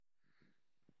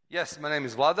Yes, my name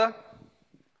is Vlada,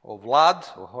 or Vlad,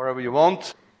 or however you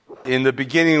want. In the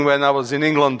beginning, when I was in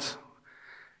England,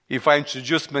 if I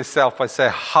introduce myself, I say,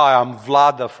 "Hi, I'm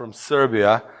Vlada from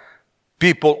Serbia."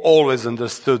 People always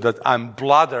understood that I'm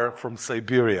Vladar from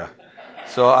Siberia.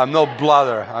 So I'm not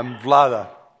Vladar, I'm Vlada.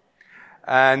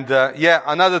 And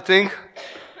another thing,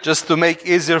 just to make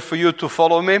easier for you to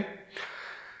follow me,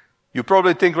 you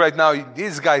probably think right now,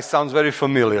 this guy sounds very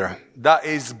familiar. That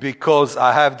is because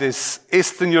I have this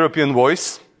Eastern European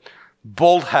voice,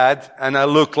 bald head, and I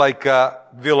look like a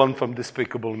villain from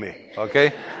Despicable Me,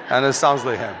 okay? And it sounds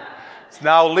like him. So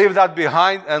now leave that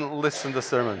behind and listen to the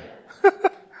sermon.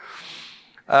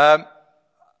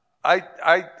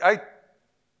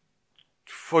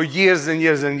 For years and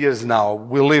years and years now,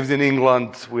 we lived in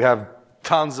England. We have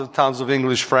tons of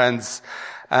English friends.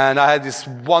 And I had this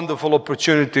wonderful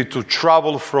opportunity to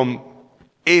travel from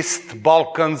East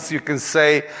Balkans, you can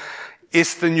say,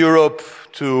 Eastern Europe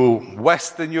to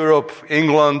Western Europe,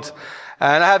 England.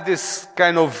 And I had this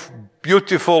kind of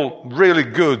beautiful, really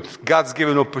good, God's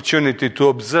given opportunity to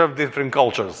observe different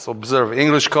cultures, observe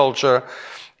English culture,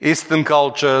 Eastern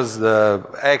cultures, the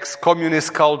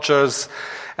ex-communist cultures.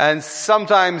 And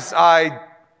sometimes I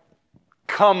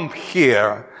come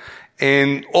here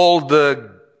in all the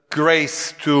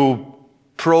grace to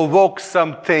provoke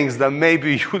some things that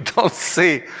maybe you don't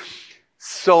see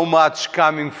so much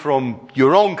coming from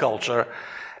your own culture,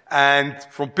 and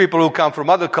from people who come from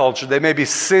other culture, they maybe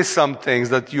see some things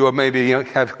that you are maybe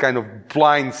have kind of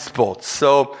blind spots.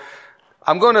 So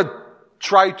I'm going to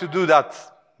try to do that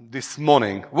this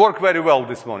morning. Worked very well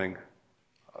this morning.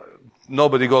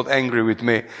 Nobody got angry with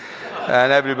me,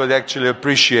 and everybody actually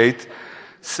appreciate.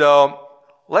 So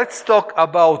let's talk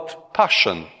about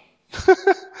passion.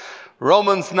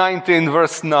 Romans 19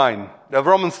 verse 9.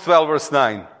 Romans 12 verse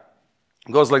 9.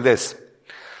 It goes like this.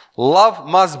 Love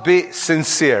must be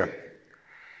sincere.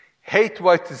 Hate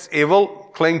what is evil,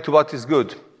 cling to what is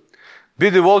good. Be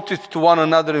devoted to one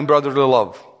another in brotherly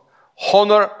love.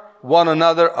 Honor one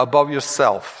another above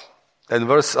yourself. And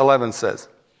verse 11 says,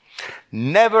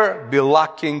 never be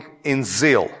lacking in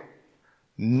zeal.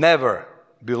 Never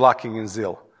be lacking in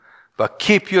zeal. But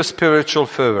keep your spiritual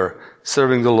fervor,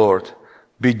 serving the Lord.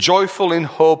 Be joyful in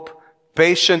hope,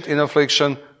 patient in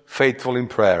affliction, faithful in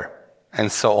prayer,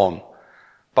 and so on.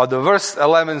 But the verse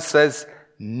 11 says,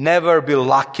 never be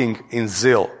lacking in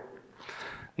zeal.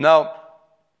 Now,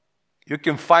 you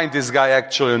can find this guy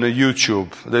actually on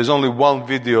YouTube. There's only one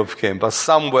video of him, but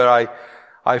somewhere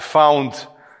I found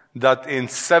that in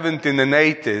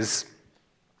 1780s,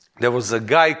 there was a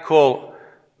guy called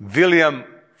William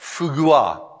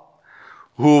Fugua,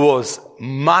 who was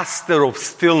master of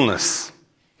stillness,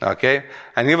 okay?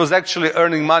 And he was actually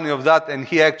earning money of that, and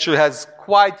he actually has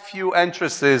quite few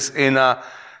entrances in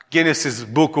Guinness's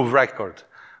Book of Record.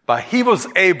 But he was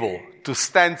able to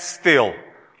stand still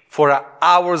for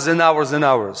hours and hours and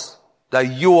hours, that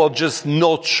you are just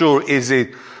not sure is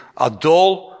it a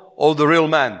doll or the real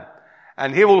man.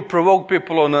 And he will provoke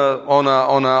people on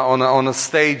a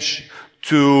stage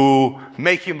to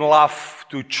make him laugh,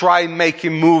 to try and make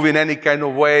him move in any kind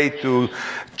of way, to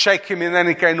check him in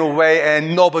any kind of way,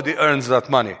 and nobody earns that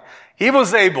money. He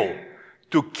was able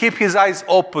to keep his eyes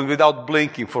open without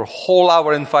blinking for a whole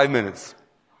hour and 5 minutes.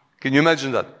 Can you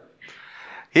imagine that?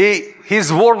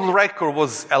 His world record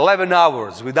was 11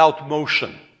 hours without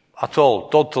motion at all,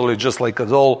 totally just like a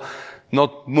doll,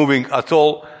 not moving at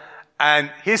all.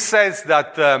 And he says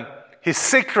that his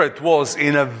secret was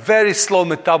in a very slow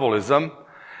metabolism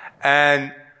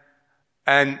and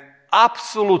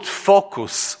absolute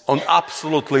focus on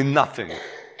absolutely nothing.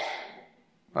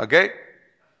 Okay?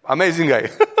 Amazing guy.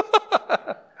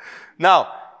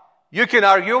 Now, you can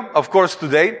argue, of course,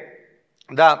 today,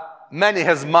 that many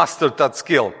has mastered that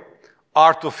skill,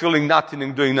 art of feeling nothing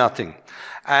and doing nothing.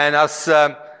 And as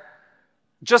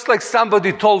just like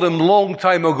somebody told them long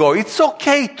time ago, it's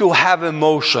okay to have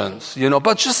emotions,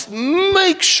 but just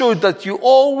make sure that you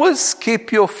always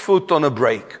keep your foot on a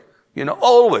brake.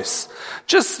 Always.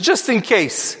 Just in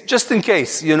case,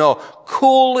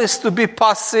 cool is to be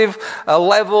passive,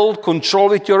 level, control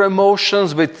with your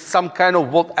emotions, with some kind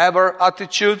of whatever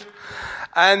attitude.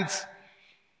 And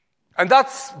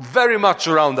that's very much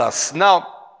around us. Now,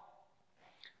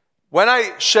 when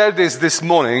I shared this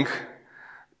morning,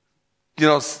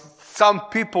 some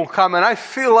people come and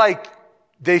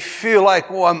they feel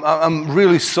like, oh, I'm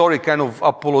really sorry, kind of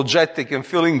apologetic and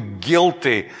feeling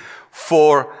guilty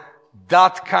for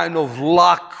that kind of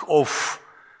lack of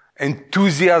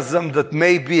enthusiasm that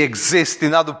maybe exists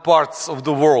in other parts of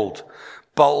the world.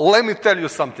 But let me tell you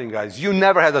something, guys. You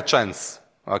never had a chance,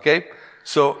 okay?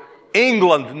 So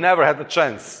England never had a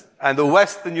chance. and the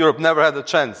Western Europe never had a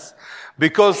chance.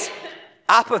 Because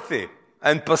apathy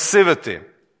and passivity,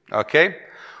 okay,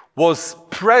 was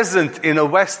present in a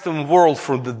Western world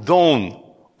from the dawn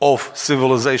of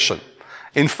civilization.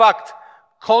 In fact,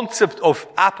 concept of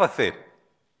apathy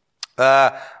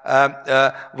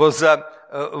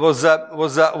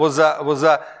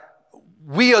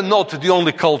we are not the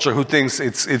only culture who thinks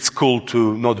it's cool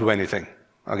to not do anything.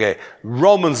 Okay,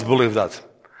 Romans believe that.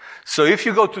 So if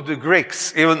you go to the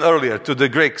Greeks, even earlier to the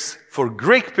Greeks, for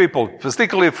Greek people,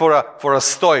 particularly for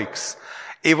Stoics,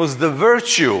 it was the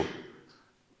virtue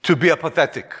to be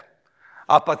apathetic.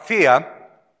 Apatheia,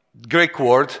 Greek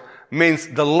word, means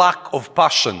the lack of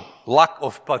passion, lack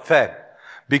of pathe,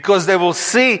 because they will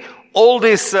see all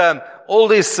these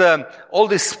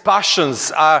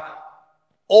passions are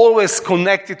always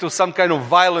connected to some kind of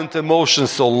violent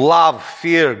emotions. So love,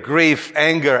 fear, grief,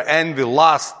 anger, envy,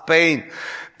 lust, pain,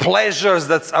 pleasures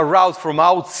that's aroused from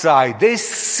outside. They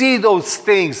see those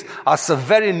things as a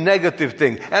very negative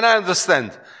thing. And I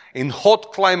understand, in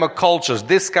hot climate cultures,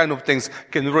 this kind of things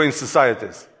can ruin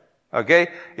societies. Okay?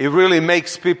 It really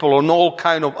makes people on all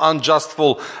kind of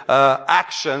unjustful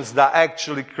actions that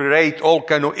actually create all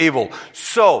kind of evil.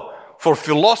 So, for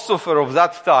philosopher of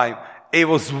that time, it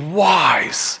was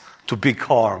wise to be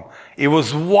calm. It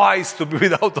was wise to be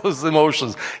without those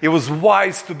emotions. It was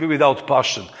wise to be without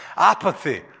passion.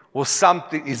 Apathy was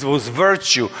something, it was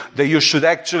virtue that you should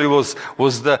actually was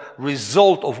the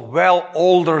result of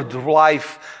well-ordered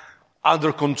life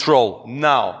under control.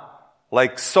 Now,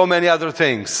 like so many other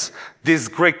things, these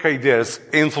Greek ideas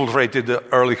infiltrated the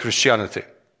early Christianity.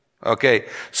 Okay?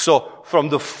 So, from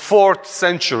the 4th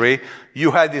century,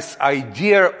 you had this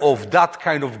idea of that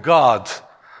kind of God,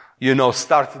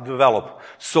 start to develop.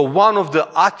 So one of the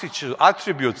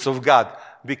attributes of God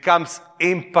becomes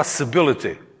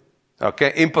impassibility.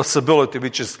 Okay? Impassibility,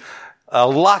 which is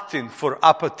Latin for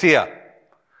apatheia.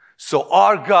 So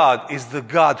our God is the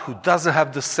God who doesn't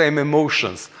have the same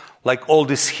emotions like all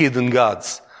these hidden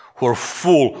gods who are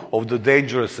full of the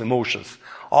dangerous emotions.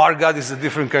 Our God is a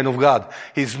different kind of God.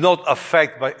 He's not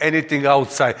affected by anything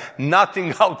outside.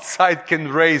 Nothing outside can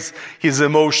raise his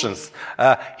emotions.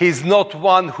 He's not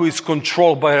one who is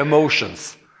controlled by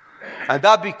emotions. And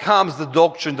that becomes the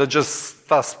doctrine that just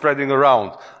starts spreading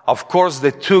around. Of course,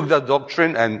 they took that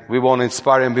doctrine, and we want to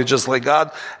inspire and be just like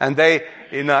God. And they,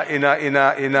 it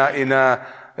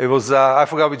was, I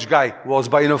forgot which guy it was,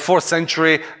 but in the 4th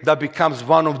century, that becomes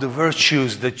one of the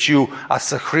virtues that you,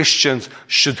 as a Christian,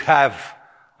 should have.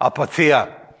 Apatheia,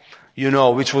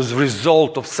 which was the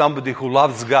result of somebody who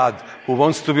loves God, who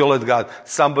wants to be like God,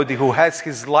 somebody who has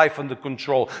his life under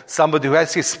control, somebody who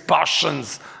has his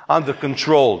passions under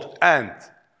control. And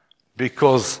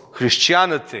because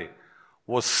Christianity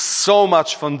was so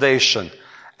much foundation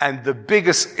and the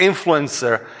biggest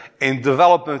influencer in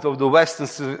development of the Western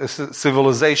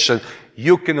civilization,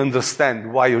 you can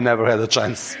understand why you never had a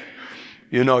chance.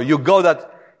 You got that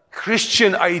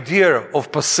Christian idea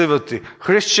of passivity,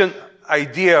 Christian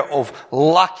idea of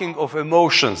lacking of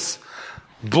emotions,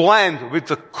 blend with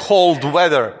the cold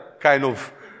weather kind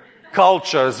of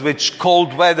cultures, which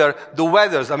cold weather, the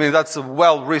weathers, that's a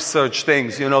well-researched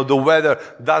things, the weather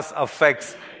does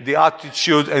affect the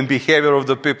attitude and behavior of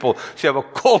the people. So you have a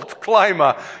cold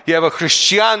climate, you have a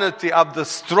Christianity of the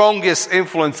strongest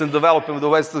influence in development of the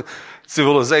Western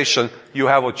civilization, you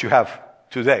have what you have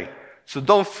today. So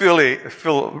don't feel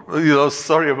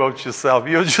sorry about yourself.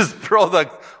 You're just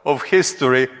product of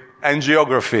history and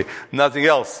geography, nothing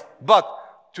else. But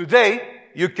today,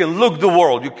 you can look the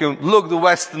world, you can look the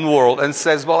Western world and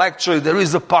says, well, actually, there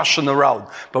is a passion around.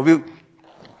 But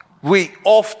we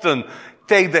often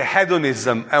take the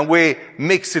hedonism and we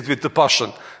mix it with the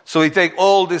passion. So we take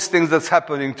all these things that's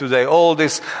happening today, all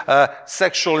this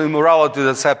sexual immorality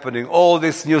that's happening, all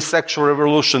this new sexual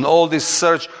revolution, all this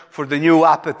search for the new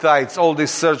appetites, all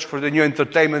this search for the new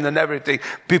entertainment and everything.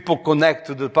 People connect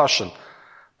to the passion.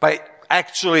 But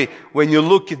actually, when you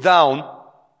look it down,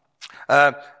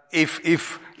 if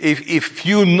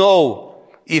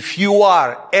you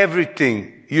are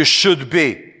everything you should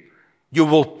be, you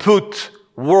will put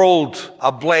world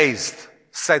ablaze,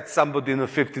 said somebody in the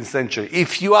 15th century.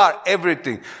 If you are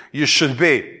everything you should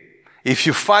be, if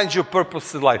you find your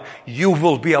purpose in life, you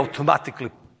will be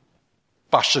automatically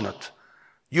passionate.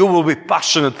 You will be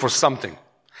passionate for something.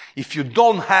 If you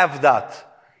don't have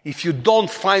that, if you don't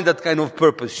find that kind of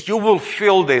purpose, you will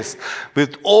fill this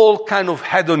with all kind of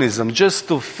hedonism just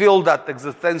to fill that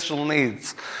existential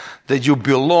needs. That you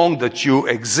belong, that you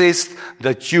exist,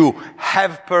 that you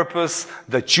have purpose,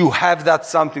 that you have that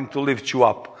something to lift you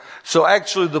up. So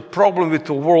actually the problem with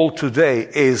the world today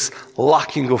is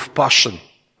lacking of passion.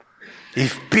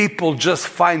 If people just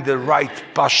find the right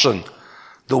passion,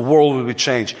 the world will be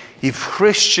changed. If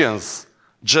Christians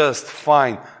just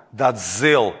find that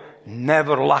zeal,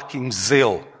 never lacking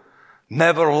zeal,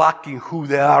 never lacking who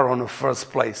they are in the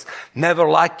first place, never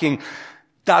lacking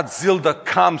that zeal that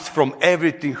comes from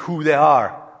everything who they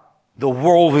are, the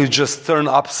world will just turn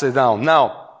upside down.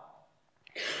 Now,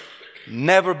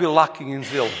 never be lacking in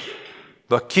zeal,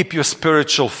 but keep your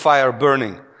spiritual fire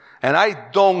burning. And I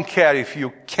don't care if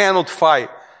you cannot find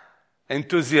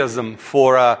enthusiasm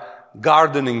for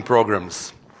gardening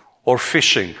programs, or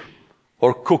fishing,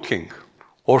 or cooking,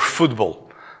 or football.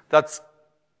 That's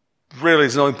really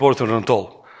is not important at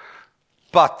all.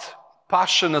 But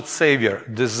passionate Savior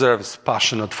deserves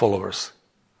passionate followers.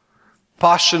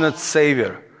 Passionate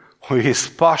Savior, who his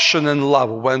passion and love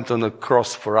went on the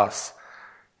cross for us,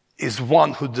 is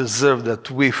one who deserves that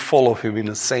we follow him in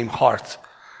the same heart,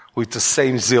 with the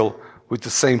same zeal, with the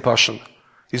same passion.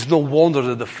 It's no wonder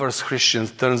that the first Christians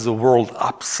turns the world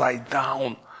upside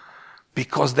down,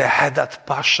 because they had that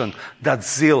passion, that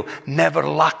zeal, never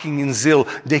lacking in zeal.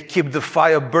 They keep the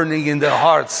fire burning in their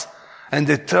hearts, and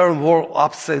they turn the world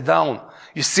upside down.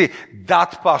 You see,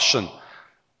 that passion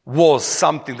was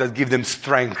something that gave them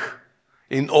strength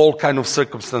in all kind of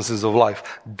circumstances of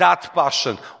life. That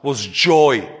passion was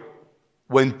joy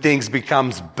when things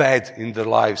becomes bad in their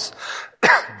lives.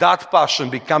 That passion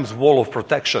becomes wall of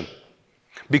protection.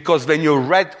 Because when you're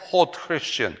red hot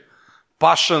Christian,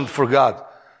 passionate for God,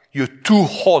 you're too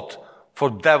hot for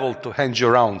devil to hand you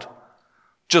around.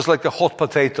 Just like a hot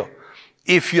potato.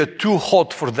 If you're too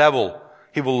hot for devil,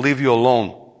 he will leave you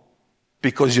alone.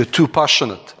 Because you're too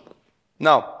passionate.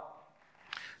 Now,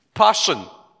 passion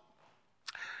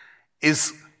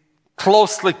is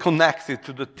closely connected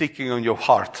to the ticking on your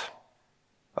heart.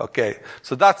 Okay,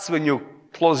 so that's when you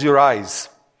close your eyes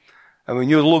and when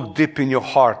you look deep in your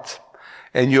heart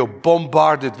and you're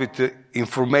bombarded with the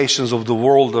informations of the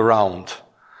world around.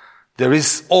 There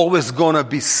is always going to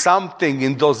be something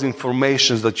in those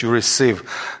informations that you receive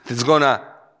that's going to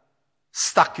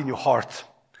stuck in your heart,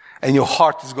 and your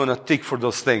heart is going to tick for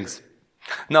those things.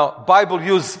 Now, Bible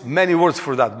uses many words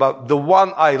for that, but the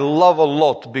one I love a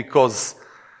lot because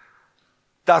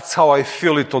that's how I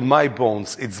feel it on my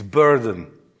bones, it's burden.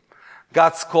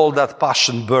 God's called that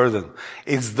passion burden.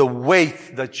 It's the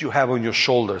weight that you have on your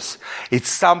shoulders. It's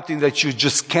something that you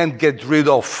just can't get rid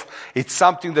of. It's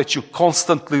something that you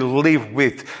constantly live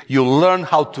with. You learn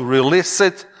how to release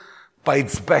it, but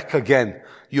it's back again.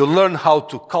 You learn how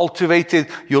to cultivate it.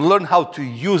 You learn how to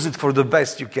use it for the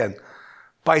best you can.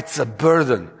 But it's a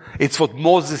burden. It's what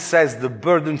Moses says, the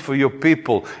burden for your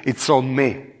people, it's on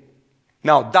me.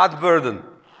 Now, that burden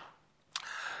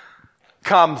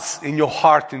comes in your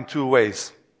heart in two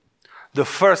ways. The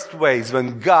first way is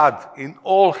when God, in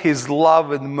all his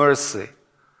love and mercy,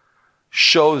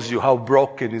 shows you how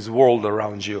broken is the world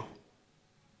around you.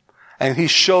 And he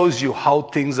shows you how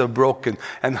things are broken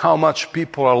and how much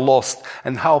people are lost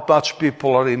and how much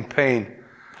people are in pain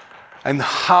and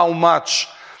how much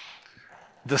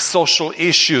the social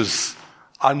issues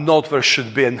are not where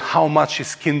should be and how much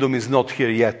his kingdom is not here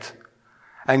yet.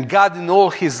 And God, in all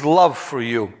his love for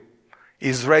you,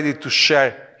 is ready to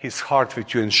share his heart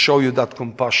with you and show you that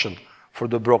compassion for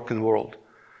the broken world.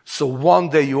 So one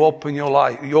day you open your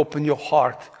life, you open your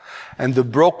heart, and the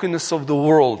brokenness of the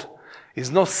world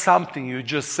is not something you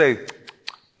just say,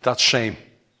 that's shame,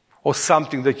 or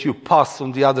something that you pass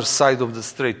on the other side of the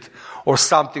street, or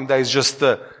something that is just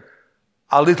a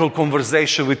little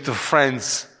conversation with the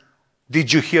friends.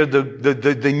 Did you hear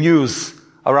the news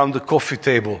around the coffee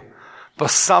table?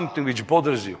 But something which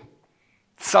bothers you.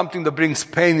 Something that brings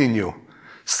pain in you.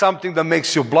 Something that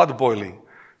makes your blood boiling.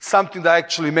 Something that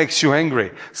actually makes you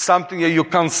angry. Something that you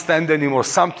can't stand anymore.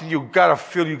 Something you gotta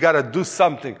feel, you gotta do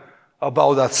something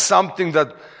about that. Something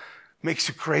that makes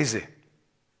you crazy.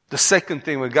 The second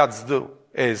thing what God's do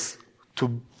is to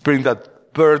bring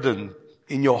that burden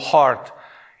in your heart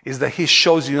is that he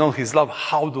shows you, his love,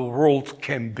 how the world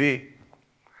can be.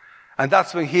 And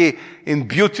that's when he, in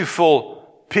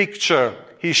beautiful picture,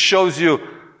 he shows you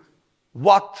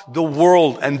what the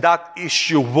world and that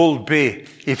issue will be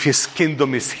if his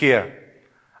kingdom is here.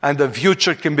 And the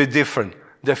future can be different.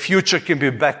 The future can be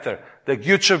better. The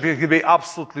future can be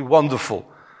absolutely wonderful.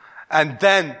 And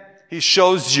then he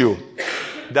shows you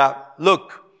that,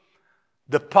 look,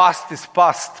 the past is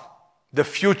past. The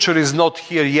future is not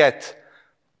here yet.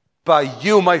 But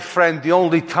you, my friend, the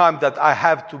only time that I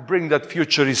have to bring that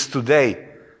future is today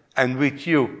and with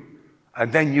you.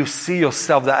 And then you see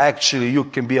yourself that actually you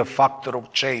can be a factor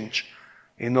of change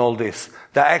in all this.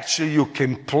 That actually you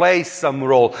can play some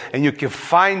role and you can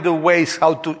find the ways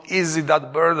how to ease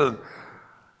that burden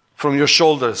from your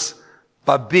shoulders,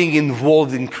 but being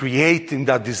involved in creating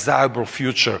that desirable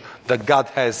future that God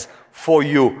has for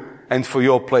you and for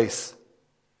your place.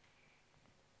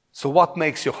 So what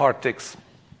makes your heart tick?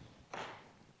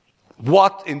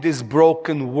 What in this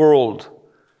broken world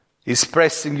is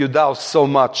pressing you down so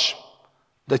much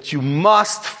that you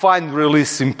must find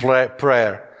release in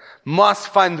prayer, must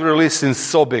find release in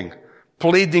sobbing,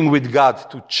 pleading with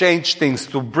God to change things,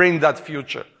 to bring that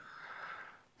future?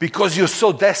 Because you're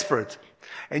so desperate.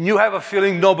 And you have a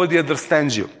feeling nobody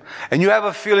understands you. And you have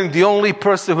a feeling the only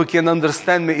person who can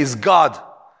understand me is God.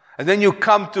 And then you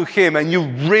come to Him and you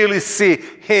really see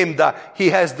Him, that He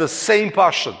has the same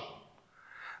passion,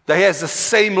 that He has the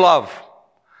same love,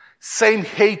 same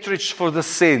hatred for the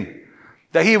sin,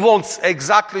 that He wants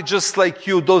exactly just like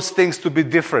you those things to be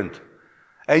different.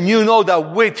 And you know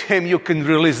that with Him you can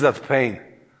release that pain,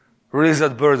 release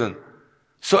that burden.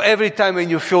 So every time when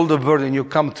you feel the burden, you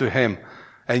come to Him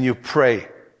and you pray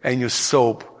and you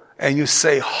sob and you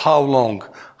say, how long,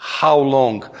 how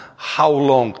long, how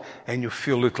long? And you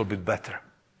feel a little bit better.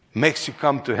 Makes you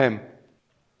come to Him.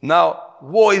 Now,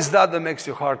 what is that makes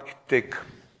your heart tick?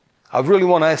 I really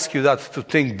want to ask you that, to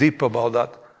think deep about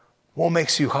that. What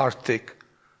makes your heart tick?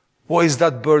 What is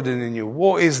that burden in you?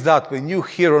 What is that when you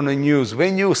hear on the news,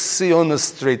 when you see on the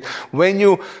street, when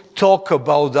you talk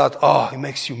about that, it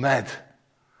makes you mad.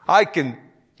 I can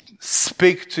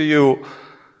speak to you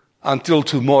until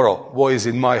tomorrow what is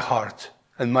in my heart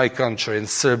and my country and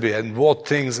Serbia and what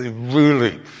things it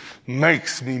really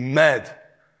makes me mad.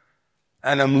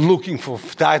 And I'm looking for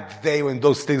that day when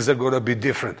those things are going to be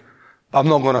different. I'm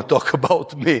not going to talk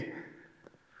about me.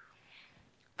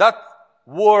 That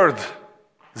word,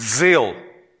 zeal,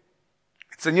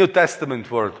 it's a New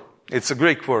Testament word. It's a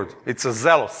Greek word. It's a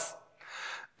zealous.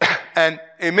 And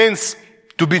it means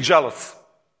to be jealous.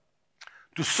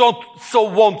 To so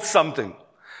want something.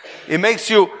 It makes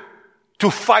you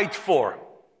to fight for.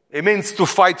 It means to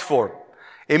fight for.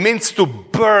 It means to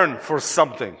burn for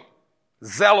something.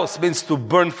 Zealous means to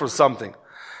burn for something.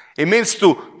 It means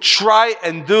to try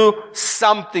and do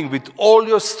something with all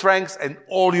your strength and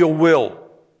all your will.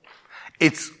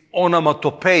 It's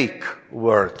onomatopoeic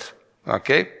word.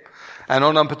 Okay? And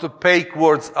onomatopoeic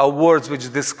words are words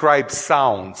which describe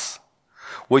sounds.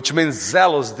 Which means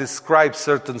zealous describes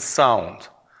certain sound.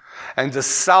 And the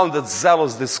sound that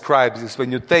zealous describes is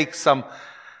when you take some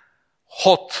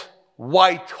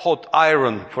white hot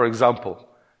iron, for example,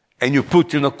 and you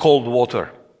put in a cold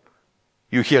water.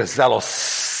 You hear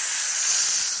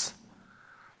zealous.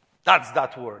 That's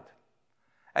that word.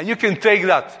 And you can take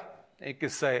that and you can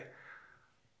say,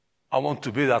 I want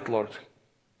to be that, Lord.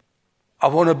 I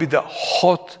want to be the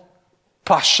hot,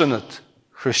 passionate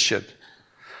Christian.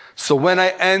 So when I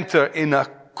enter in a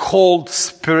cold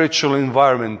spiritual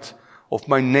environment of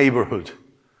my neighborhood,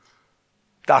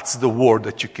 that's the word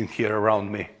that you can hear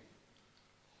around me.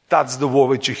 That's the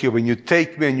word that you hear when you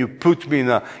take me and you put me in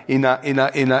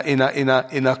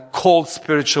a cold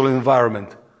spiritual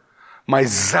environment. My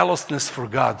zealousness for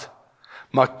God,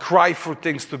 my cry for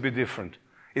things to be different,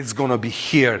 it's going to be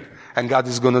heard, and God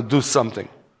is going to do something.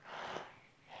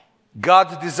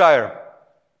 God's desire.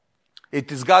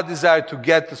 It is God's desire to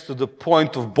get us to the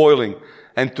point of boiling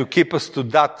and to keep us to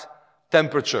that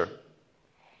temperature.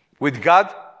 With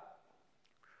God,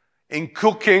 in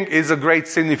cooking is a great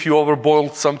sin if you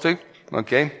overboil something,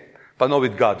 okay? But not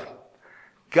with God.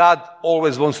 God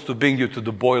always wants to bring you to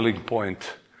the boiling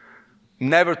point.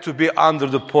 Never to be under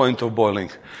the point of boiling.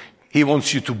 He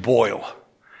wants you to boil.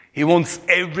 He wants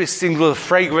every single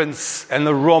fragrance and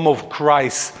aroma of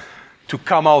Christ to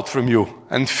come out from you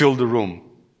and fill the room.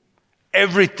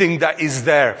 Everything that is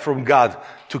there from God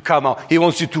to come out. He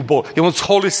wants you to boil. He wants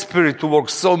Holy Spirit to work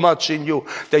so much in you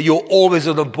that you're always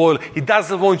on the boil. He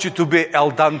doesn't want you to be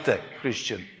al dente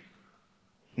Christian.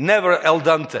 Never al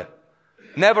dente.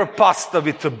 Never pasta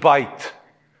with a bite.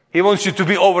 He wants you to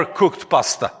be overcooked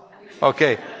pasta.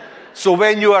 Okay. So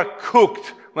when you are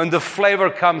cooked, when the flavor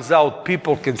comes out,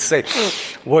 people can say,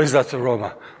 what is that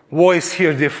aroma? What is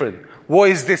here different?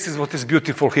 What is this is what is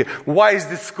beautiful here? Why is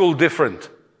this school different?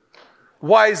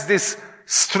 Why is this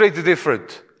street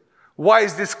different? Why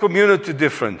is this community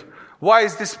different? Why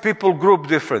is this people group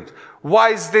different?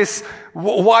 Why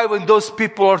when those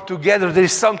people are together, there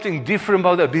is something different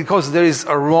about that? Because there is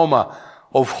aroma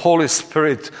of Holy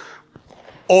Spirit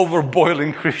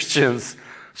overboiling Christians.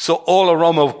 So all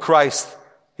aroma of Christ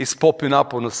is popping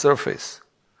up on the surface.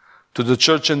 To the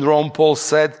church in Rome, Paul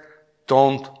said,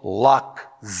 don't lack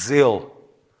zeal.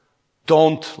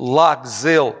 Don't lack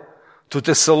zeal. To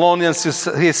Thessalonians,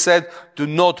 he said, do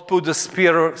not put the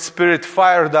spirit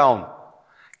fire down.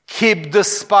 Keep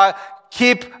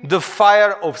keep the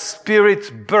fire of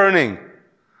spirit burning.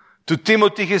 To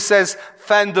Timothy he says,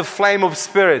 fan the flame of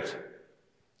spirit.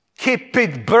 Keep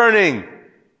it burning.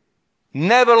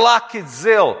 Never lack its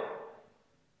zeal.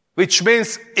 Which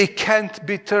means it can't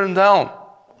be turned down.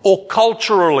 Or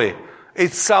culturally,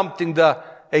 it's something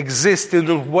that exists in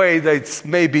a way that it's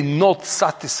maybe not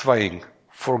satisfying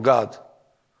for God.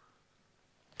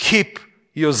 Keep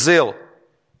your zeal.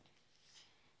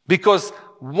 Because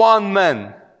one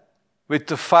man with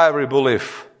a fiery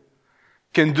belief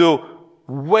can do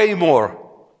way more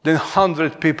than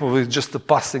 100 people with just a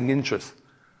passing interest.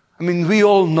 I mean, we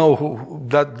all know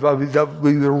that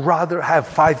we would rather have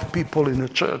 5 people in a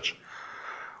church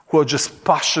who are just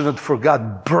passionate for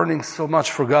God, burning so much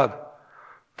for God,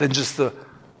 than just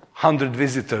 100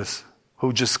 visitors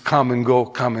who just come and go,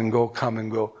 come and go, come and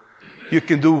go. You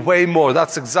can do way more.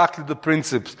 That's exactly the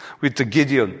principles with the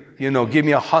Gideon. Give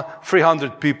me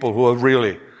 300 people who are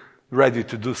really ready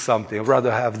to do something. I'd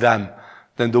rather have them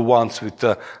than the ones with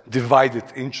divided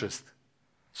interest.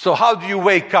 So how do you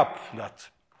wake up that?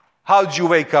 How do you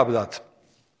wake up that?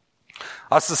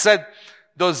 As I said,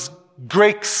 those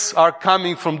Greeks are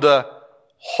coming from the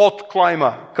hot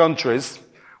climate countries,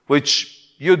 which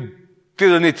you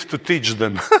didn't need to teach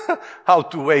them how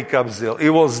to wake up zeal. He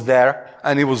was there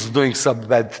and he was doing some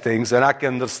bad things, and I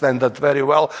can understand that very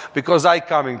well because I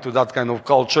come into that kind of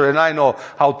culture and I know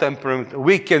how temperament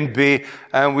we can be,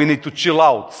 and we need to chill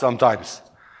out sometimes.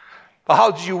 But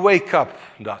how do you wake up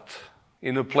that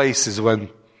in the places when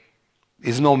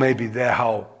it's not maybe there?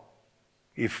 How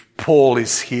if Paul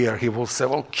is here, he will say,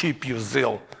 well, keep your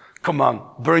zeal. Come on,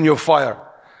 burn your fire.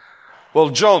 Well,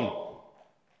 John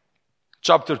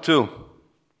chapter 2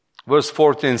 verse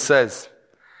 14 says,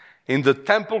 in the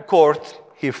temple court,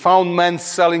 he found men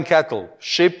selling cattle,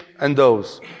 sheep and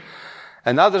doves,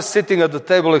 and others sitting at the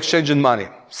table exchanging money.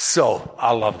 So,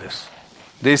 I love this.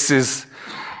 This is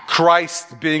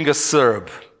Christ being a Serb.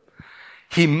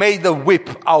 He made a whip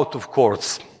out of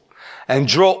cords and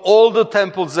drew all the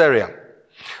temple's area,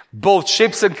 both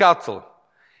sheep and cattle.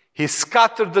 He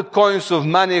scattered the coins of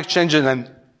money exchanging and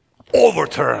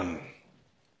overturned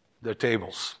their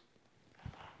tables.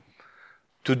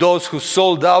 To those who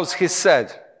sold doves, he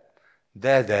said,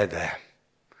 there.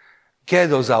 Get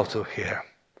those out of here.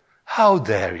 How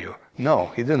dare you?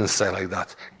 No, he didn't say like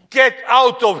that. Get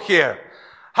out of here.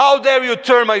 How dare you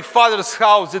turn my father's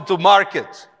house into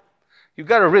market? You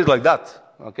got to read like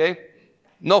that, okay?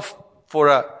 Not for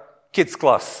a kids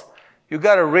class. You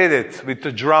got to read it with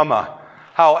the drama.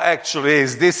 How actually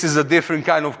is. This is a different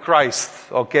kind of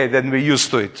Christ, okay, than we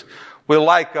used to it. We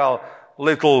like our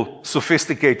little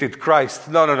sophisticated Christ.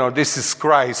 No, this is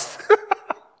Christ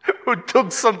who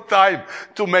took some time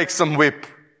to make some whip,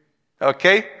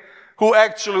 okay? Who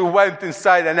actually went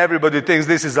inside and everybody thinks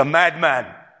this is a madman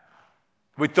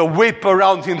with a whip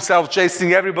around himself,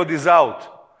 chasing everybody's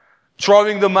out,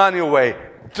 throwing the money away,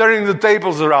 turning the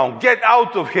tables around. Get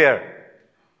out of here.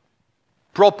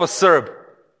 Proper Serb.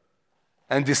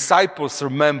 And disciples,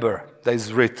 remember that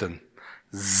is written,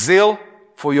 zeal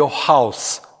for your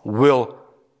house will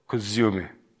consume me.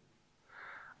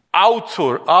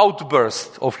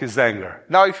 Outburst of his anger.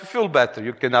 Now, if you feel better,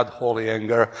 you can add holy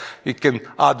anger, you can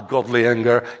add godly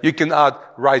anger, you can add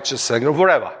righteous anger,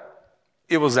 whatever.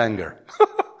 It was anger.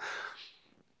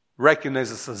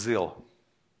 Recognizes a zeal.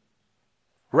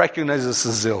 Recognizes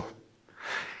a zeal.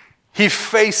 He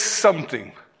faced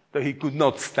something that he could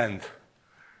not stand,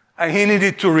 and he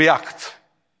needed to react.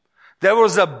 There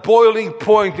was a boiling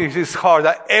point in his heart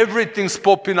that everything's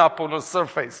popping up on the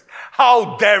surface.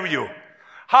 How dare you?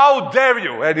 How dare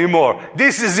you anymore?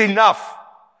 This is enough.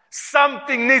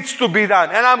 Something needs to be done,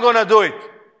 and I'm going to do it.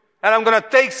 And I'm going to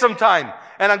take some time,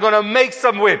 and I'm going to make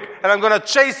some whip, and I'm going to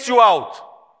chase you out.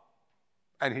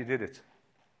 And he did it.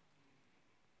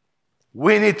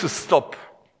 We need to stop.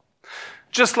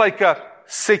 Just like a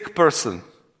sick person.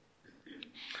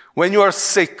 When you are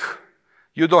sick,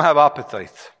 you don't have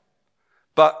appetite.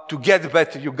 But to get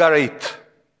better, you gotta eat.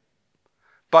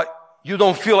 But you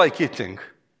don't feel like eating.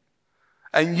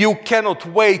 And you cannot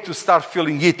wait to start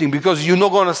feeling eating, because you're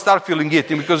not gonna start feeling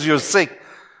eating because you're sick.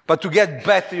 But to get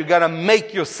better, you gotta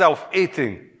make yourself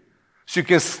eating. So you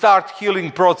can start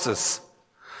healing process.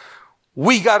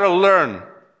 We gotta learn.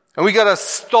 And we gotta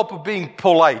stop being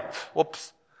polite.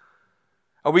 Whoops.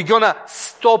 And we're gonna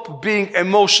stop being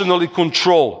emotionally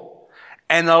controlled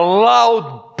and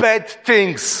allow bad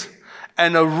things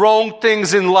and the wrong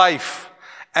things in life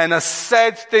and the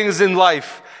sad things in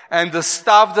life and the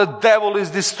stuff the devil is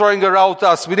destroying around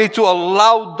us. We need to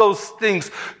allow those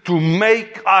things to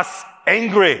make us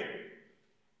angry.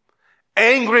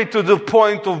 Angry to the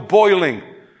point of boiling.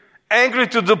 Angry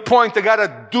to the point I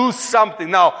gotta do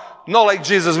something. Now, not like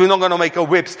Jesus, we're not gonna make a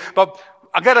whips, but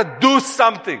I gotta do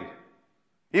something.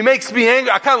 It makes me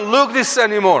angry. I can't look this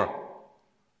anymore.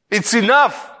 It's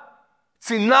enough.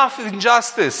 It's enough of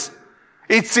injustice.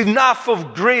 It's enough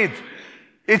of greed.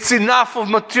 It's enough of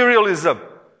materialism.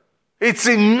 It's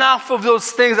enough of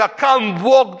those things. I can't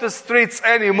walk the streets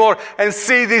anymore and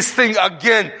see this thing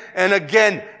again and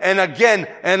again and again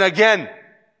and again.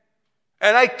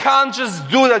 And I can't just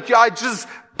do that. I just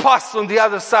pass on the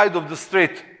other side of the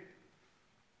street.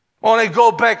 When I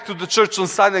go back to the church on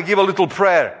Sunday and give a little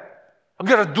prayer, I've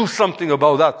got to do something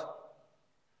about that.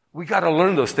 We got to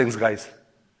learn those things, guys.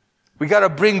 We got to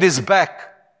bring this back.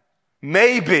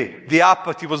 Maybe the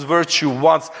apathy was virtue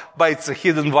once, but it's a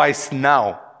hidden vice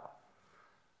now.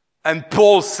 And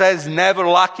Paul says, never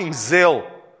lacking zeal.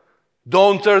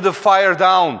 Don't tear the fire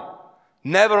down.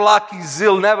 Never lacking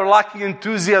zeal, never lacking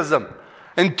enthusiasm.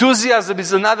 Enthusiasm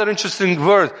is another interesting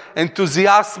word.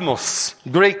 Enthusiasmos,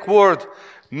 Greek word,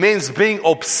 means being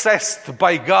obsessed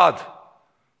by God.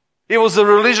 It was a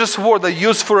religious word that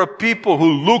used for a people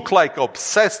who look like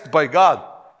obsessed by God.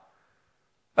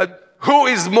 Who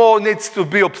is more needs to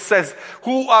be obsessed?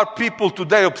 Who are people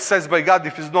today obsessed by God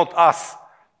if it's not us?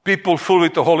 People full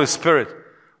with the Holy Spirit.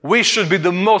 We should be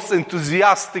the most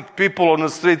enthusiastic people on the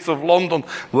streets of London,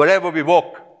 wherever we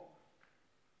walk.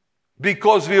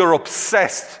 Because we are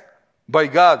obsessed by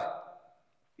God.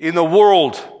 In a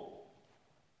world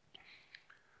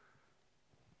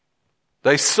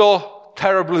that is so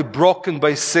terribly broken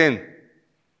by sin,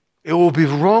 it will be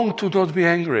wrong to not be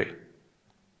angry.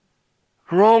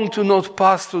 Wrong to not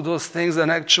pass through those things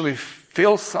and actually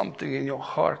feel something in your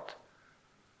heart.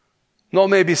 Not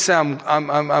maybe say,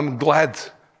 I'm glad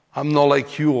I'm not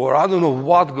like you, or I don't know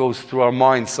what goes through our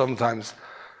minds sometimes.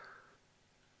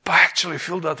 But I actually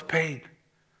feel that pain.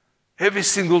 Every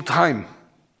single time.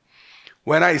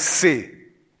 When I see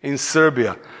in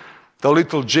Serbia the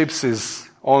little gypsies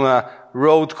on a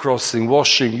road crossing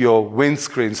washing your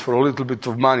windscreens for a little bit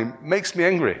of money, it makes me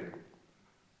angry.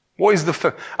 What is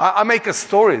I make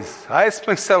stories. I ask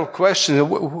myself questions.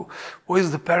 What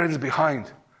is the parents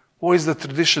behind? What is the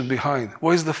tradition behind?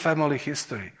 What is the family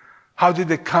history? How did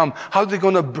they come? How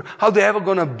they ever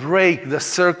gonna break the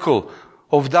circle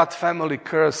of that family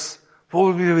curse? What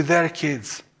will be with their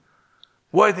kids?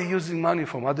 What are they using money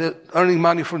from? Are they earning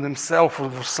money for themselves or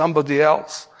for somebody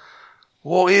else?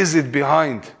 What is it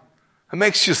behind? It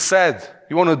makes you sad.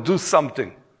 You want to do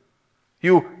something.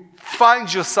 You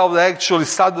find yourself that actually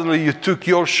suddenly you took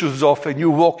your shoes off and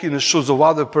you walk in the shoes of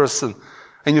other person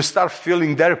and you start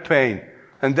feeling their pain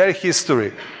and their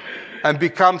history and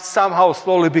become somehow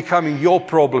slowly becoming your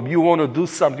problem. You want to do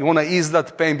something. You want to ease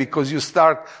that pain because you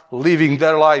start living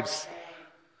their lives.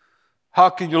 How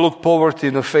can you look poverty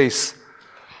in the face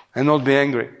and not be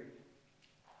angry?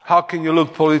 How can you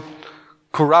look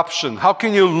corruption? How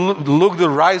can you look the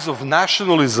rise of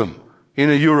nationalism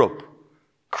in Europe?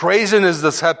 Craziness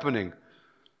that's happening.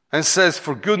 And says,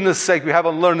 for goodness sake, we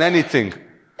haven't learned anything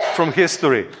from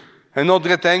history and not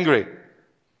get angry.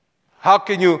 How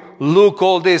can you look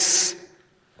all this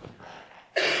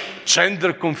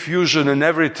gender confusion and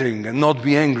everything and not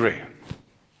be angry?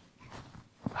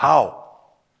 How?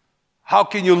 How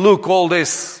can you look all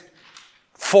this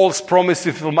false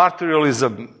promises of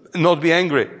materialism and not be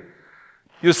angry?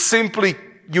 You simply,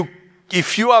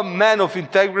 if you are a man of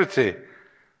integrity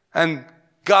and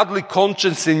godly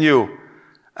conscience in you,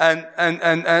 and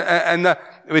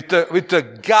with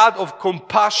the God of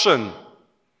compassion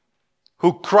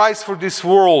who cries for this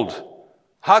world,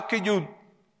 how can you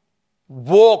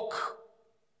walk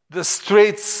the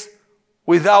streets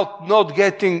without not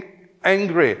getting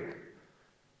angry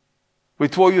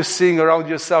with what you're seeing around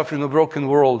yourself in a broken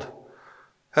world?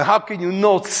 And how can you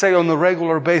not say on a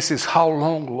regular basis, how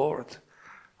long, Lord?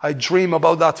 I dream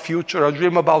about that future. I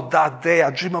dream about that day.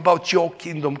 I dream about your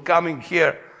kingdom coming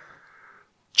here.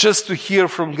 Just to hear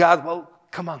from God, well,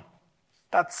 come on.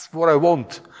 That's what I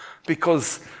want.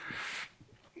 Because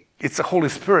it's the Holy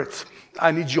Spirit.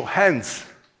 I need your hands.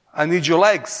 I need your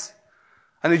legs.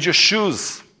 I need your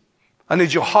shoes. I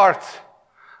need your heart.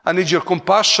 I need your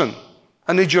compassion.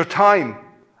 I need your time.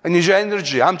 I need your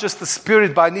energy. I'm just a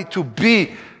spirit, but I need to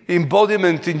be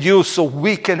embodiment in you so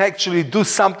we can actually do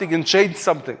something and change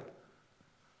something.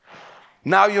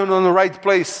 Now you're in the right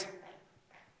place.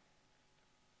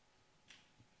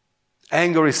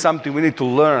 Anger is something we need to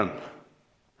learn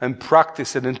and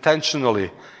practice and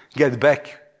intentionally get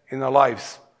back in our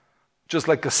lives. Just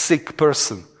like a sick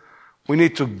person. We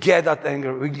need to get that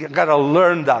anger. We got to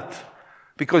learn that.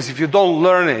 Because if you don't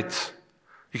learn it,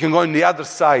 you can go on the other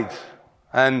side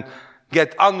and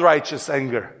get unrighteous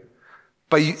anger.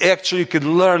 But you actually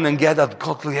can learn and get that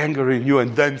godly anger in you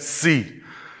and then see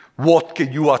what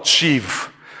can you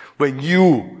achieve when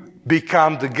you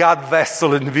become the God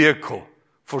vessel and vehicle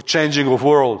for changing of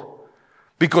world.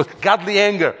 Because godly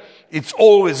anger, it's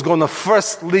always going to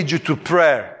first lead you to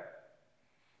prayer.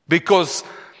 Because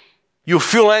you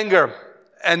feel anger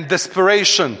and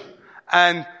desperation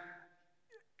and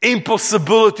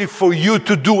impossibility for you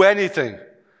to do anything.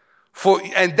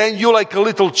 And then you, like a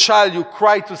little child, you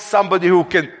cry to somebody who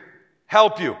can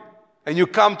help you. And you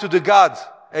come to the God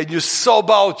and you sob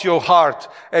out your heart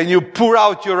and you pour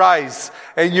out your eyes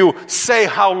and you say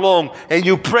how long and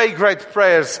you pray great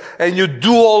prayers and you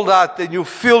do all that and you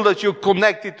feel that you're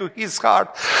connected to His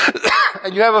heart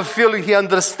and you have a feeling He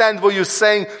understands what you're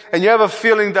saying and you have a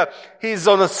feeling that He's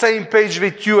on the same page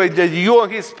with you and that you're on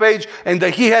His page and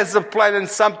that He has a plan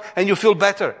and you feel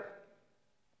better.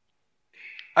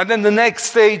 And then the next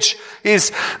stage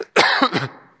is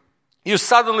you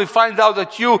suddenly find out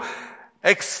that you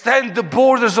extend the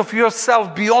borders of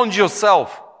yourself beyond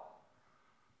yourself.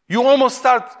 You almost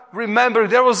start remembering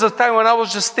there was a time when I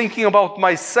was just thinking about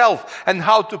myself and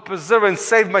how to preserve and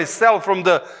save myself from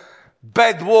the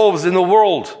bad wolves in the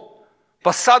world.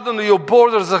 But suddenly your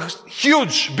borders are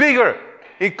huge, bigger,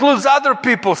 includes other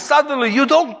people. Suddenly you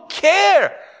don't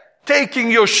care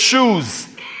taking your shoes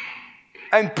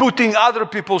and putting other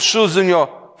people's shoes in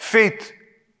your feet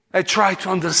and try to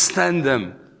understand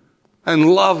them and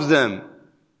love them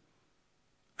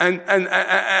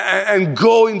and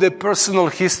go in their personal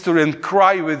history and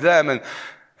cry with them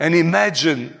and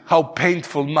imagine how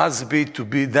painful it must be to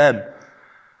be them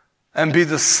and be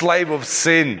the slave of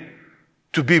sin,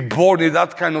 to be born in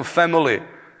that kind of family,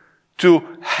 to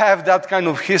have that kind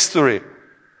of history,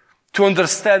 to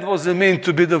understand what it means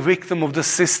to be the victim of the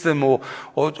system or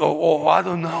I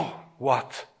don't know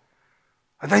what.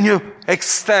 And then you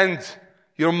extend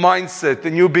your mindset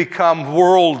and you become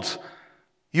world.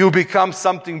 You become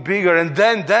something bigger. And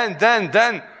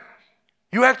then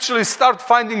you actually start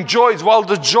finding joys. While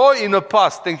the joy in the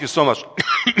past, thank you so much.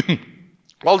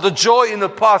 While the joy in the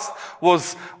past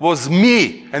was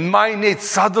me and my needs,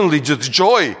 suddenly just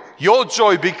joy. Your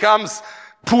joy becomes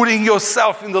putting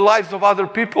yourself in the lives of other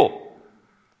people.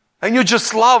 And you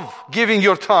just love giving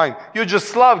your time. You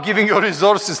just love giving your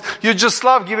resources. You just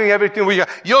love giving everything we got.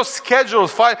 Your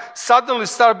schedules suddenly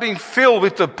start being filled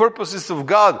with the purposes of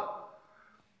God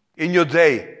in your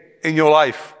day, in your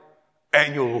life.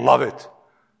 And you love it.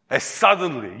 And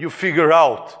suddenly you figure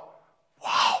out,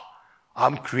 wow,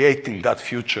 I'm creating that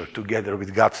future together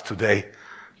with God today.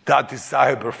 That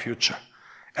desirable future.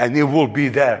 And it will be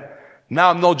there.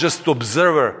 Now I'm not just an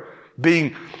observer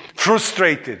being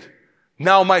frustrated.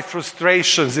 Now my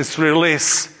frustrations is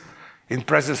released in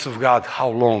presence of God. How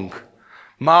long?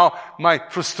 Now my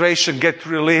frustration get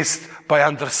released by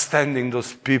understanding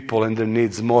those people and their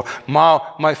needs more.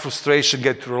 Now my frustration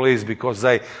get released because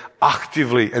I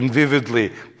actively and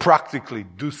vividly, practically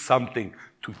do something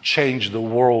to change the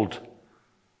world.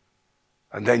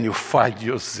 And then you find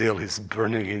your zeal is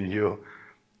burning in you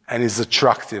and it's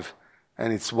attractive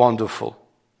and it's wonderful.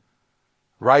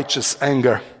 Righteous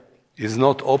anger is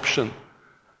not option.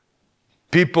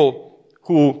 People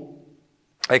who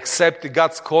accept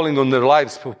God's calling on their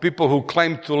lives, for people who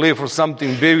claim to live for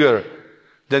something bigger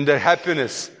than their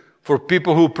happiness, for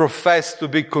people who profess to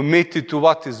be committed to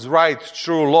what is right,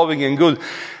 true, loving, and good.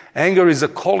 Anger is a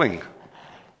calling.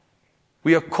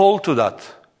 We are called to that.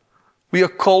 We are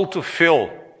called to feel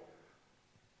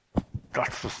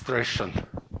that frustration.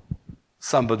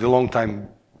 Somebody a long time,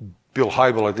 Bill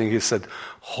Hybel, I think he said,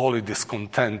 holy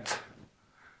discontent.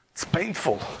 It's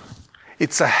painful.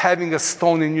 It's having a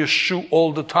stone in your shoe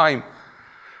all the time.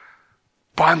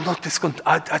 But I'm not discontent.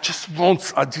 I just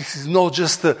want, this is not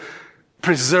just to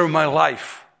preserve my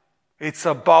life. It's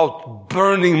about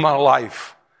burning my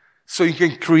life. So you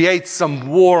can create some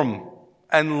warmth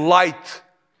and light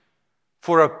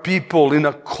for a people in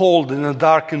a cold, in a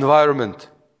dark environment.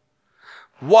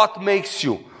 What makes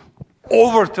you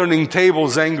overturning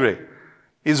tables angry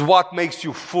is what makes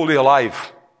you fully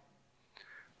alive.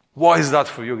 Why is that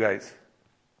for you guys?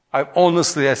 I'm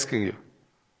honestly asking you.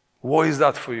 What is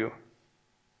that for you?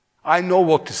 I know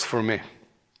what is for me.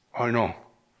 I know.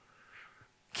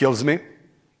 Kills me.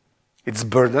 It's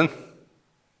burden.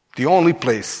 The only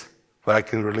place where I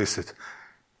can release it,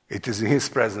 it is in His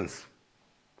presence.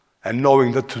 And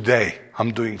knowing that today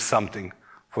I'm doing something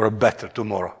for a better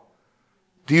tomorrow.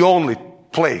 The only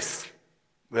place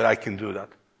where I can do that.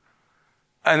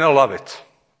 And I love it.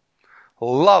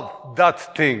 Love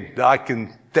that thing that I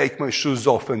can take my shoes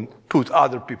off and put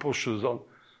other people's shoes on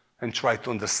and try to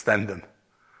understand them.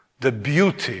 The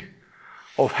beauty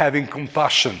of having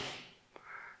compassion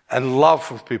and love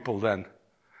for people then.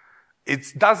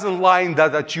 It doesn't lie in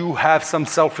that you have some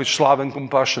selfish love and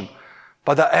compassion,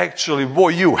 but that actually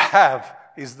what you have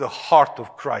is the heart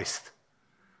of Christ.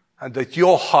 And that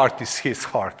your heart is His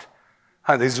heart.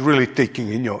 And it's really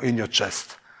ticking in your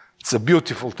chest. It's a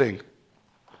beautiful thing.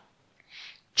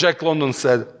 Jack London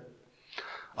said,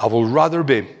 I will rather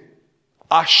be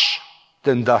ash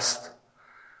than dust.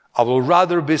 I will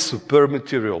rather be superb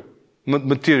material.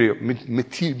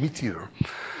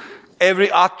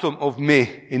 Every atom of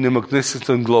me in a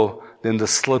magnificent glow than the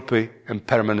sleepy and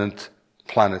permanent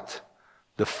planet.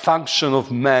 The function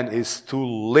of man is to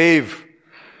live,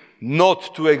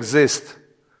 not to exist.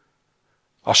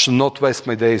 I should not waste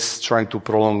my days trying to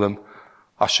prolong them.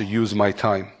 I should use my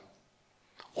time.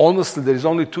 Honestly, there is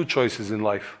only two choices in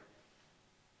life.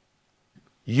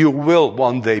 You will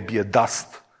one day be a dust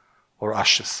or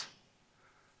ashes.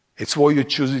 It's what you're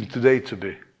choosing today to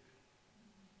be.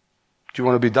 Do you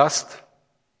want to be dust?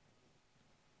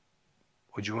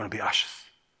 Or do you want to be ashes?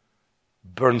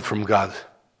 Burn from God.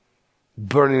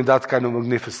 Burn in that kind of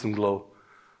magnificent glow.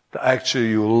 That actually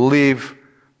you leave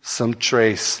some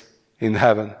trace in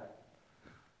heaven.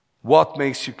 What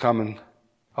makes you come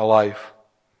alive?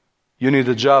 You need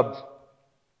a job.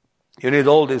 You need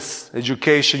all this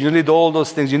education. You need all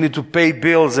those things. You need to pay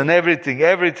bills and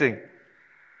everything.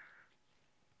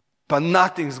 But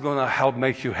nothing's going to help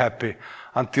make you happy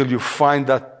until you find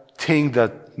that thing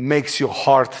that makes your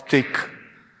heart tick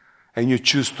and you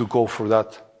choose to go for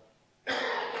that.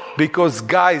 Because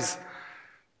guys,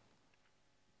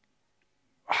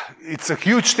 it's a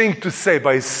huge thing to say,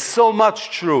 but it's so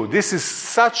much true. This is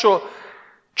such a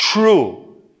true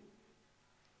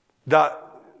that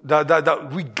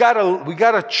we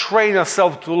gotta train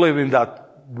ourselves to live in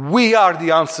that. We are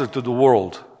the answer to the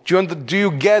world. Do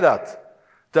you get that?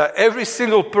 That every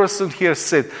single person here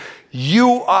said,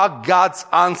 you are God's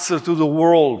answer to the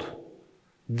world.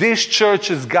 This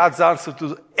church is God's answer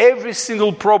to every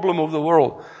single problem of the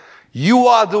world. You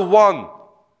are the one.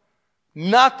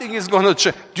 Nothing is going to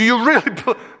change. Do you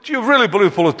really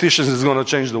believe politicians is going to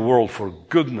change the world, for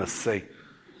goodness sake?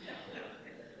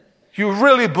 Do you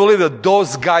really believe that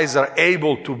those guys are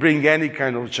able to bring any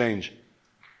kind of change?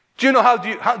 Do you know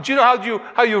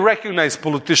how you recognize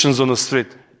politicians on the street?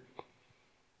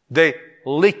 They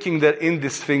licking their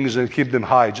index fingers and keep them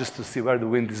high just to see where the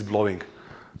wind is blowing,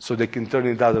 so they can turn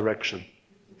in that direction.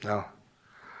 Now,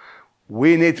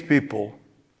 we need people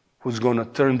who's going to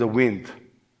turn the wind.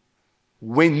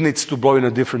 Wind needs to blow in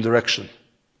a different direction.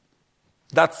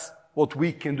 That's what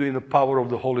we can do in the power of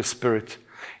the Holy Spirit,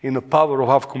 in the power of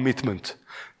our commitment.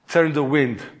 Turn the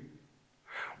wind.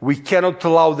 We cannot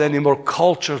allow any more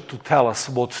culture to tell us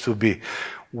what to be.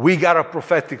 We gotta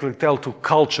prophetically tell to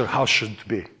culture how it should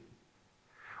be.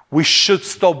 We should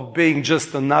stop being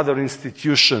just another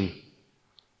institution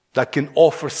that can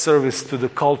offer service to the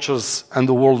cultures and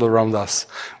the world around us.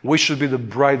 We should be the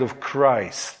bride of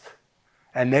Christ.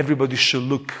 And everybody should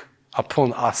look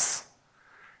upon us.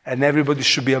 And everybody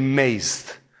should be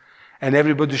amazed. And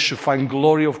everybody should find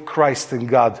glory of Christ and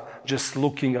God just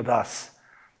looking at us.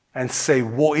 And say,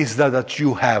 what is that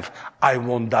you have? I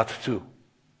want that too.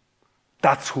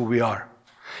 That's who we are.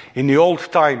 In the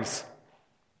old times,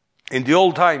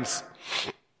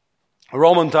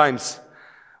 Roman times,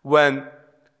 when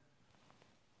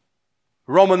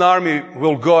Roman army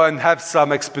will go and have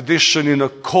some expedition in a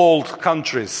cold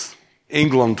countries,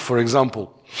 England, for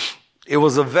example, it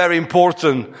was a very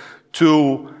important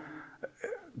to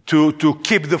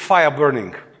keep the fire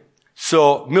burning.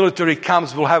 So military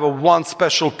camps will have one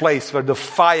special place where the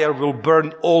fire will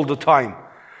burn all the time.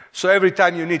 So every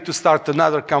time you need to start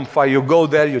another campfire, you go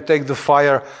there, you take the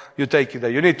fire, you take it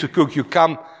there. You need to cook, you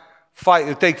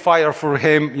take fire for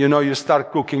him, you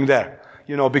start cooking there.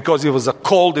 Because it was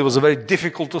it was very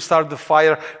difficult to start the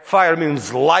fire. Fire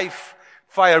means life.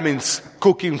 Fire means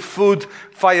cooking food.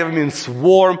 Fire means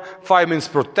warm. Fire means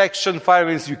protection. Fire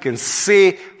means you can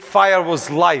see. Fire was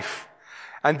life.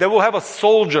 And they will have a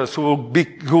soldiers who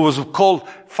was called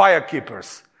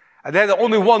firekeepers. And they had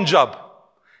only one job.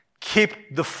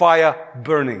 Keep the fire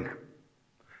burning.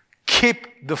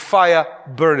 Keep the fire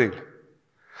burning.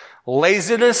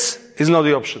 Laziness is not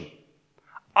the option.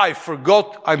 I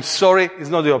forgot, I'm sorry, is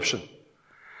not the option.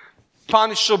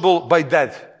 Punishable by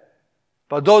death.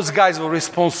 But those guys were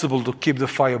responsible to keep the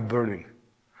fire burning.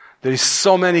 There is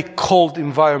so many cold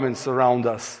environments around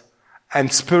us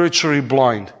and spiritually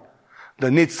blind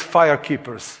that needs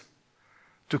firekeepers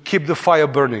to keep the fire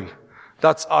burning.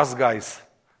 That's us guys.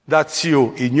 That's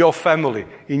you, in your family,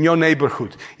 in your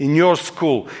neighborhood, in your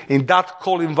school, in that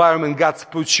cold environment God's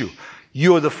put you.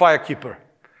 You're the firekeeper.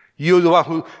 You're the one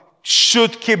who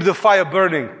should keep the fire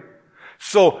burning.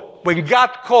 So when God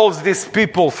calls these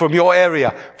people from your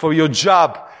area, for your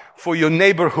job, for your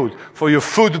neighborhood, for your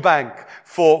food bank,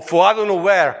 for I don't know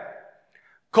where,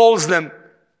 calls them,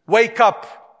 wake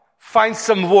up, find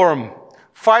some warmth,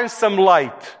 find some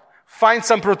light, find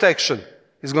some protection.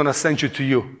 He's going to send you to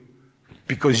you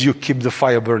because you keep the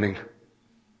fire burning.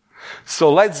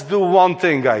 So let's do one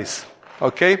thing, guys.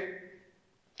 Okay?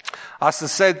 As I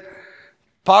said,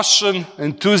 passion,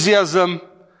 enthusiasm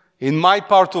in my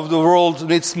part of the world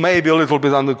needs maybe a little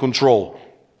bit under control.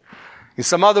 In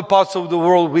some other parts of the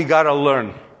world, we got to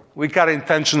learn. We got to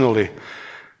intentionally.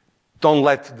 Don't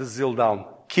let the zeal down.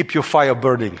 Keep your fire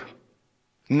burning.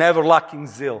 Never lacking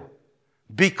zeal.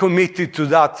 Be committed to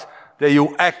that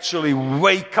you actually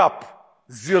wake up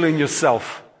zeal in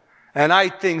yourself. And I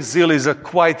think zeal is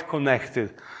quite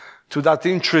connected to that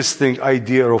interesting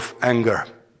idea of anger.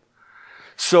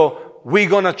 So we're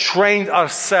going to train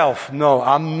ourselves. No,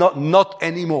 I'm not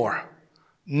anymore.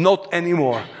 Not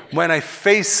anymore. When I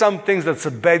face some things that's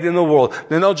bad in the world,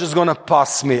 they're not just going to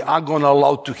pass me. I'm going to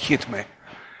allow it to hit me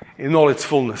in all its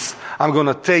fullness. I'm going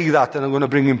to take that and I'm going to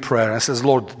bring in prayer. And says,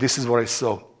 Lord, this is what I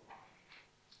saw.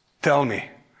 Tell me.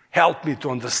 Help me to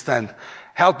understand.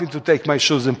 Help me to take my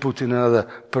shoes and put in another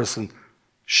person's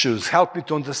shoes. Help me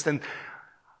to understand,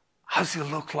 how does it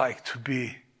look like to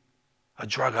be a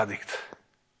drug addict?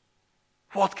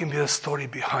 What can be the story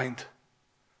behind?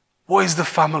 What is the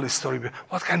family story behind?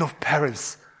 What kind of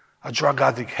parents a drug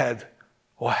addict had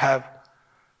or have?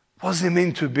 What does it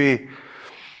mean to be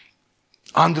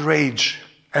underage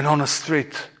and on a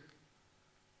street?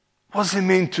 What does it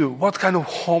mean what kind of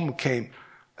home came?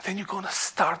 Then you're going to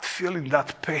start feeling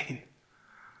that pain.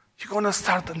 You're going to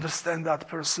start to understand that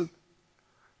person.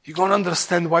 You're going to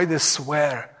understand why they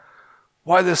swear,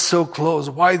 why they're so close,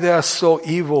 why they are so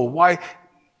evil, why.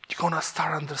 You're going to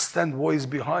start to understand what is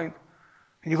behind.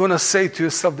 And you're going to say to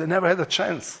yourself, they never had a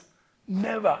chance.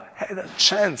 Never had a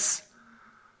chance.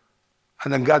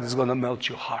 And then God is going to melt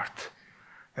your heart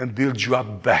and build you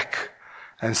up back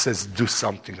and says, do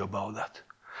something about that.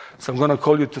 So I'm going to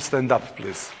call you to stand up,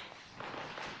 please.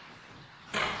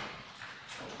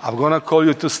 I'm going to call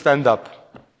you to stand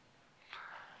up.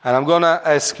 And I'm going to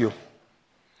ask you,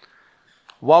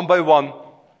 one by one,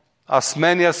 as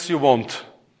many as you want,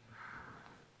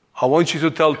 I want you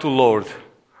to tell to Lord,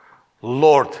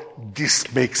 Lord,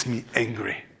 this makes me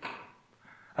angry.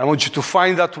 I want you to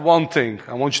find that one thing.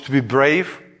 I want you to be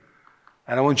brave.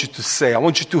 And I want you to say, I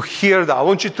want you to hear that. I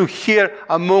want you to hear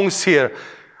amongst here.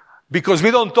 Because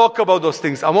we don't talk about those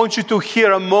things. I want you to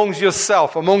hear amongst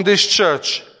yourself, among this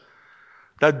church,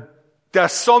 that there are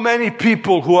so many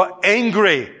people who are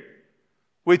angry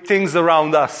with things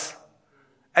around us.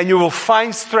 And you will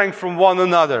find strength from one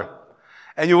another.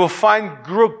 And you will find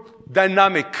group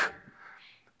dynamic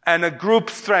and a group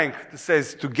strength that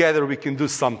says together we can do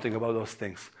something about those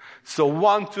things. So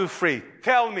 1, 2, 3.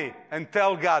 Tell me and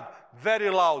tell God very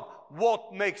loud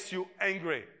what makes you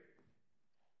angry.